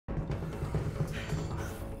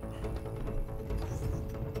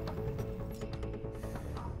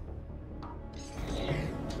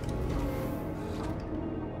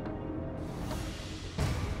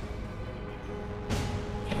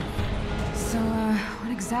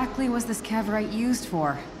What exactly was this cavorite used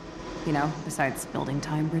for? You know, besides building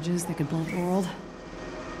time bridges that could build the world?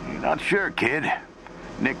 Not sure, kid.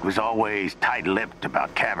 Nick was always tight-lipped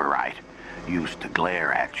about cavorite. Used to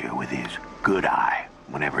glare at you with his good eye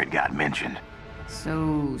whenever it got mentioned.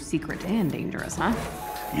 So secret and dangerous, huh?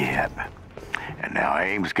 Yep. And now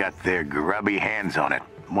AIM's got their grubby hands on it.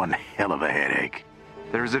 One hell of a headache.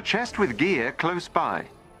 There is a chest with gear close by.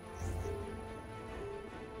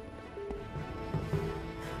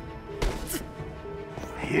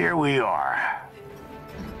 Here we are.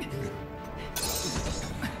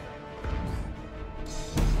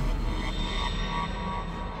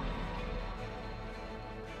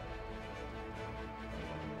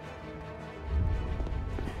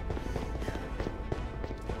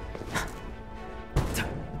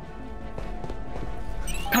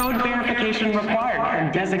 Code verification required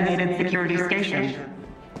from designated security station.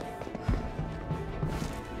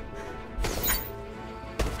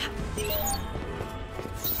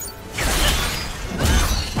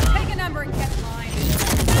 Take a number and catch mine.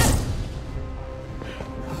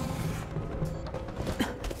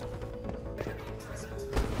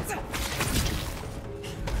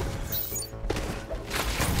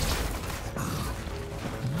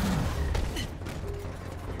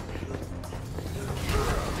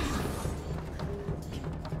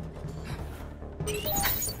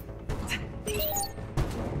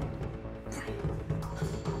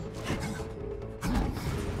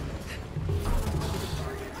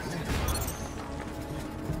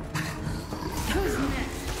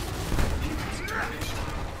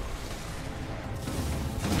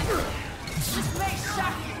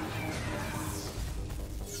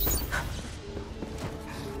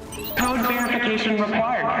 Code verification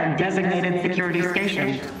required from designated security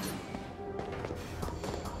station.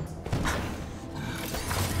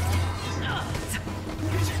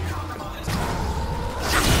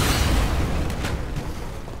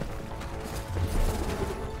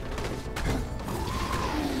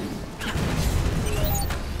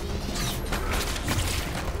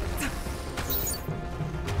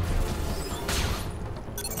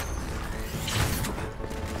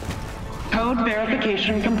 Code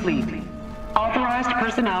verification complete. Authorized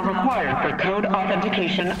personnel required for code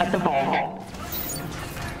authentication at the vault.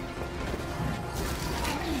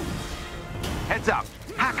 Heads up.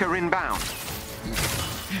 Hacker inbound.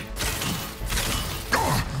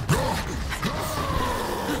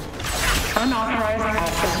 Unauthorized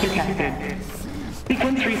access detected.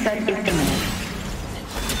 Sequence reset is imminent.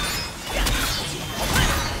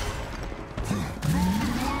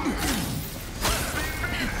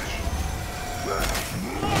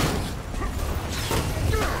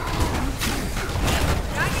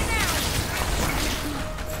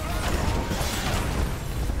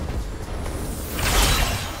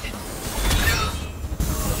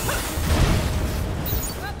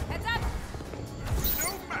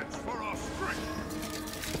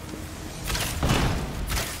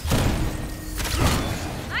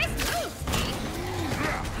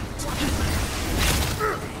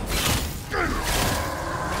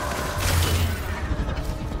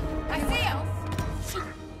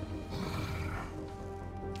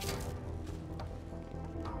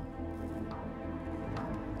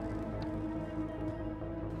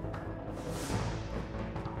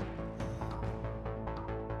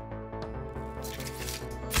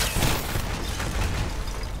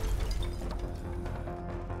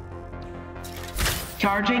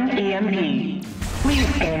 Charging EMP.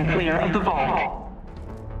 Please stand clear of the vault.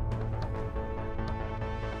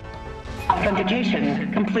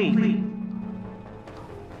 Authentication complete.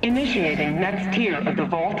 Initiating next tier of the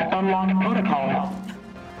vault unlock protocol.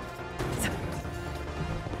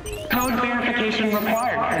 Code verification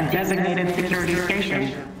required from designated security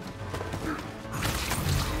station.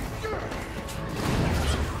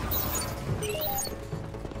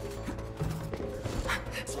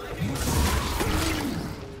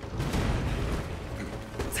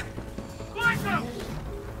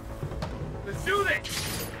 Let's do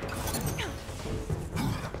this!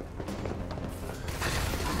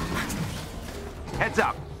 Heads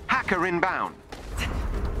up. Hacker inbound.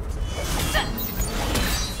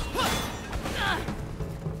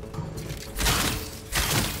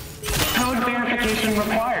 Code verification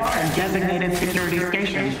required from designated security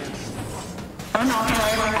station.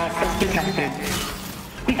 Unauthorized access detected.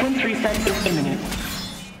 Sequence reset is imminent.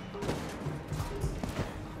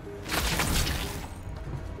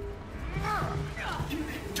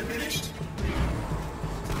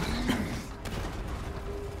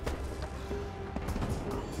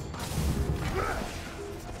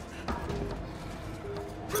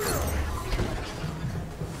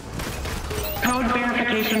 Code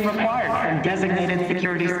verification required for designated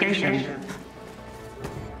security station.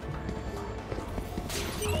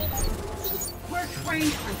 We're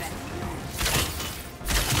trained for this.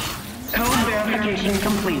 Code verification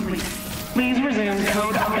complete. Please resume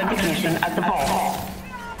code authentication at the vault.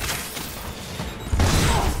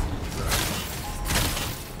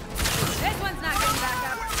 This one's not getting back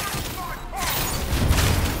up.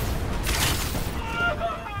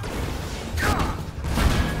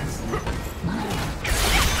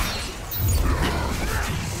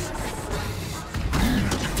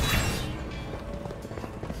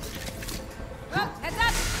 Oh, heads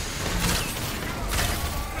up!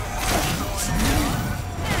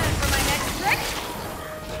 And for my next trick.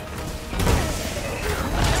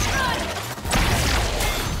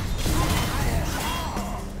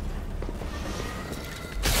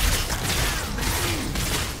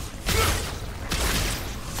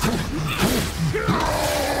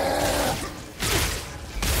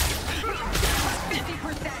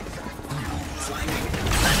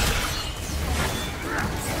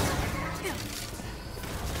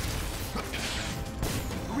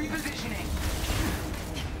 Repositioning.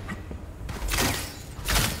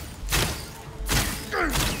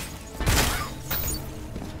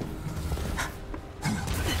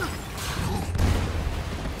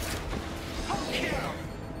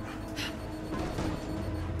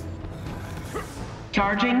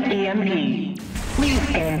 Charging EMP. Please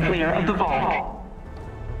stand clear of the vault.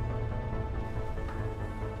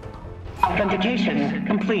 Authentication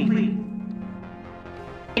complete.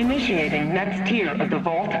 Initiating next tier of the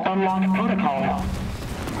vault unlock protocol.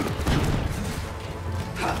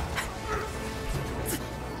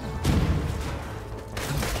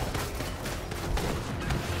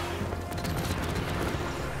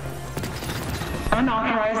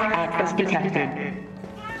 Unauthorized access detected.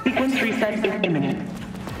 Sequence reset is imminent.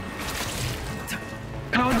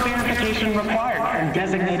 Code verification required for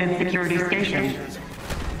designated security station.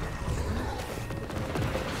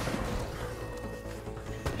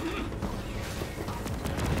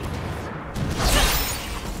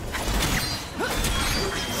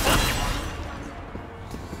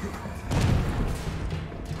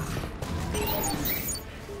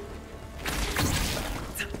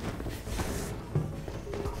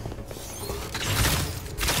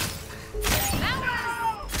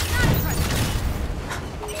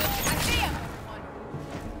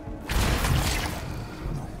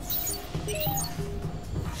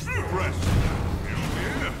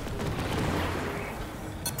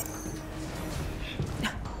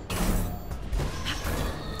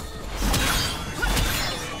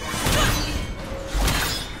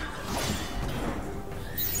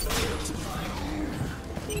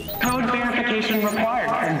 Code verification required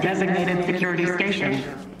for designated security station.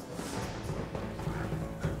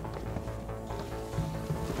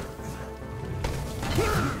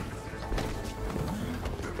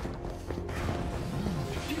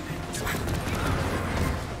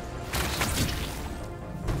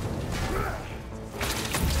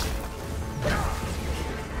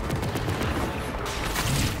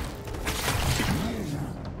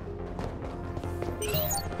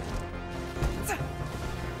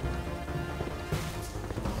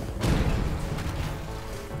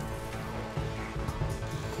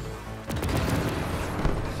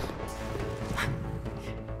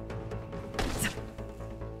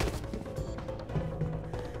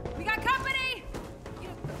 We got company! You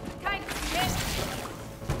kind of shit.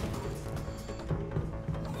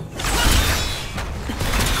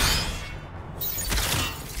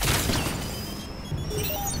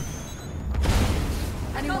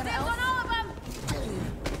 Anyone else? On all of them!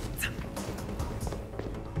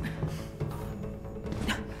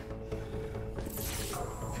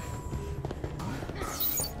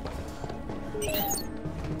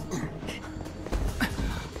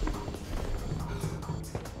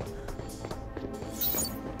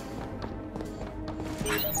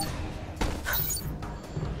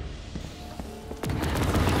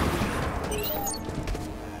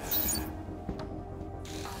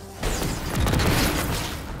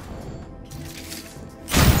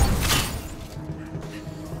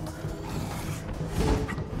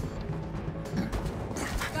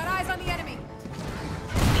 Got eyes on the enemy.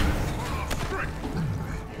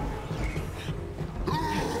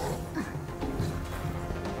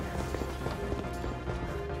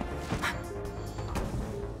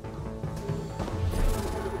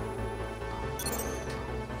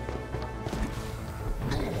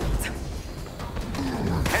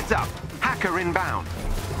 Heads up. Hacker inbound.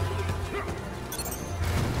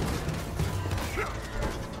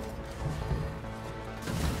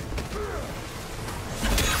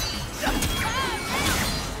 Ah!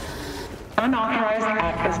 Unauthorized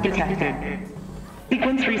access detected.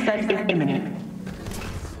 Sequence reset is imminent.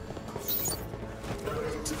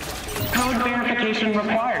 Code verification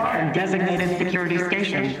required from designated security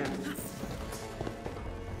station.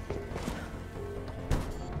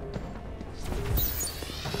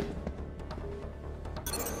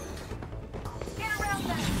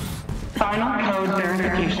 Final code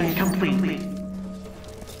verification complete.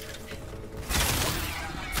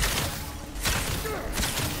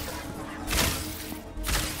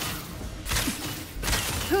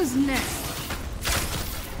 Who's next?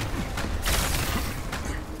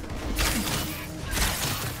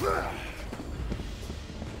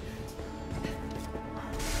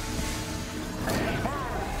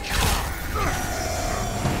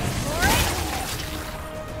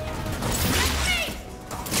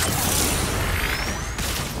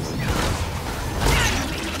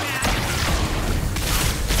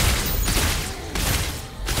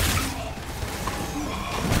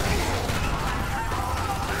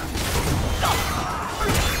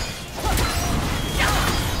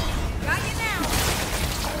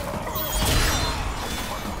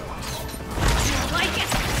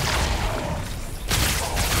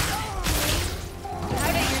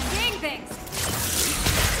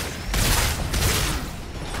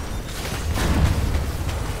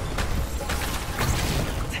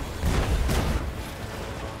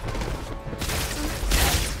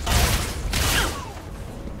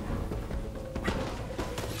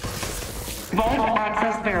 Vault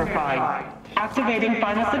access verified. Activating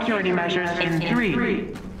final security measures in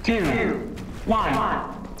 3, 2, 1.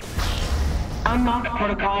 Unlock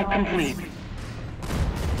protocol complete.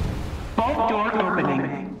 Vault door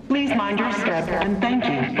opening. Please mind your step and thank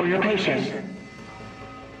you for your patience.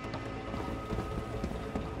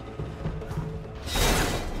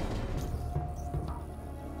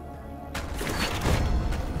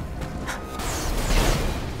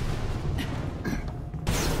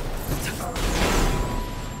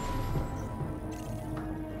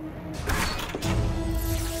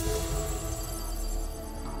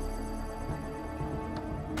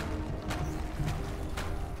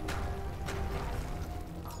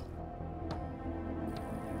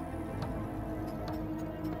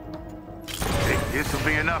 This will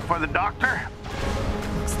be enough for the doctor?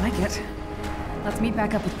 Looks like it. Let's meet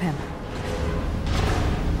back up with Pym.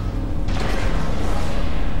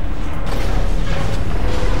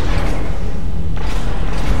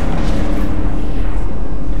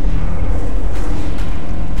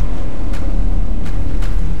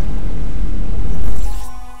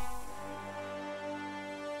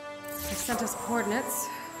 They sent us coordinates.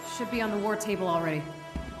 Should be on the war table already.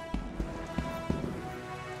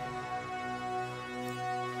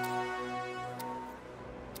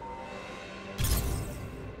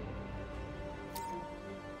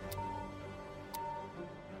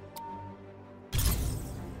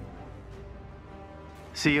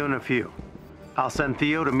 See you in a few. I'll send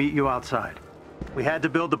Theo to meet you outside. We had to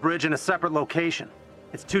build the bridge in a separate location.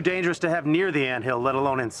 It's too dangerous to have near the anthill, let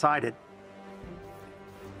alone inside it.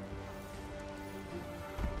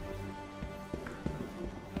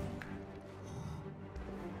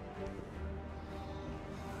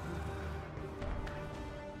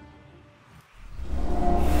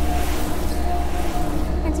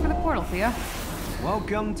 Thanks for the portal, Theo.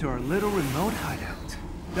 Welcome to our little remote hideout.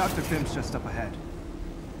 Dr. Pym's just up ahead.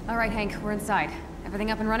 All right, Hank, we're inside. Everything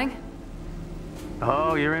up and running?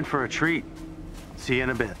 Oh, you're in for a treat. See you in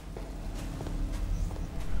a bit.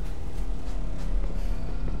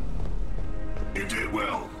 You did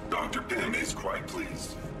well. Dr. Pym is quite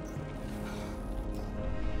pleased.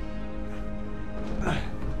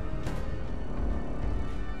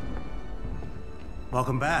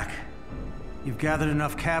 Welcome back. You've gathered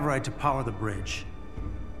enough cavorite to power the bridge.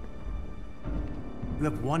 You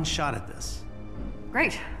have one shot at this.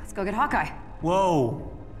 Great. Let's go get Hawkeye.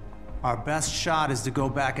 Whoa! Our best shot is to go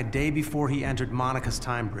back a day before he entered Monica's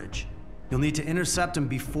time bridge. You'll need to intercept him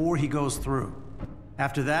before he goes through.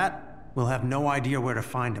 After that, we'll have no idea where to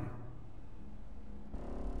find him.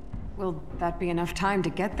 Will that be enough time to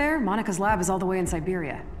get there? Monica's lab is all the way in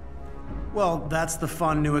Siberia. Well, that's the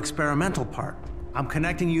fun new experimental part. I'm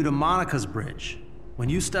connecting you to Monica's bridge. When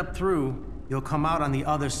you step through, you'll come out on the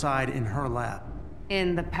other side in her lab.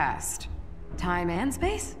 In the past. Time and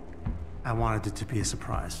space? I wanted it to be a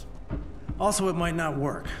surprise. Also, it might not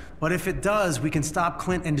work. But if it does, we can stop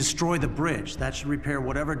Clint and destroy the bridge. That should repair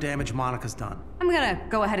whatever damage Monica's done. I'm gonna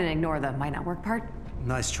go ahead and ignore the might not work part.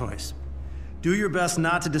 Nice choice. Do your best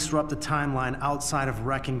not to disrupt the timeline outside of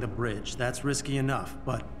wrecking the bridge. That's risky enough,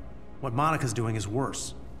 but what Monica's doing is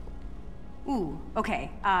worse. Ooh,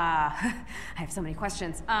 okay. I have so many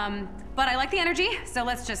questions. But I like the energy, so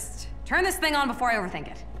let's just turn this thing on before I overthink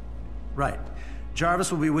it. Right.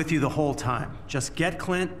 Jarvis will be with you the whole time. Just get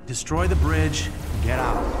Clint, destroy the bridge, and get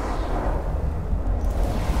out.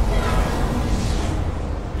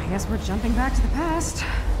 I guess we're jumping back to the past.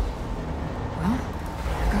 Well,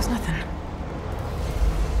 here goes nothing.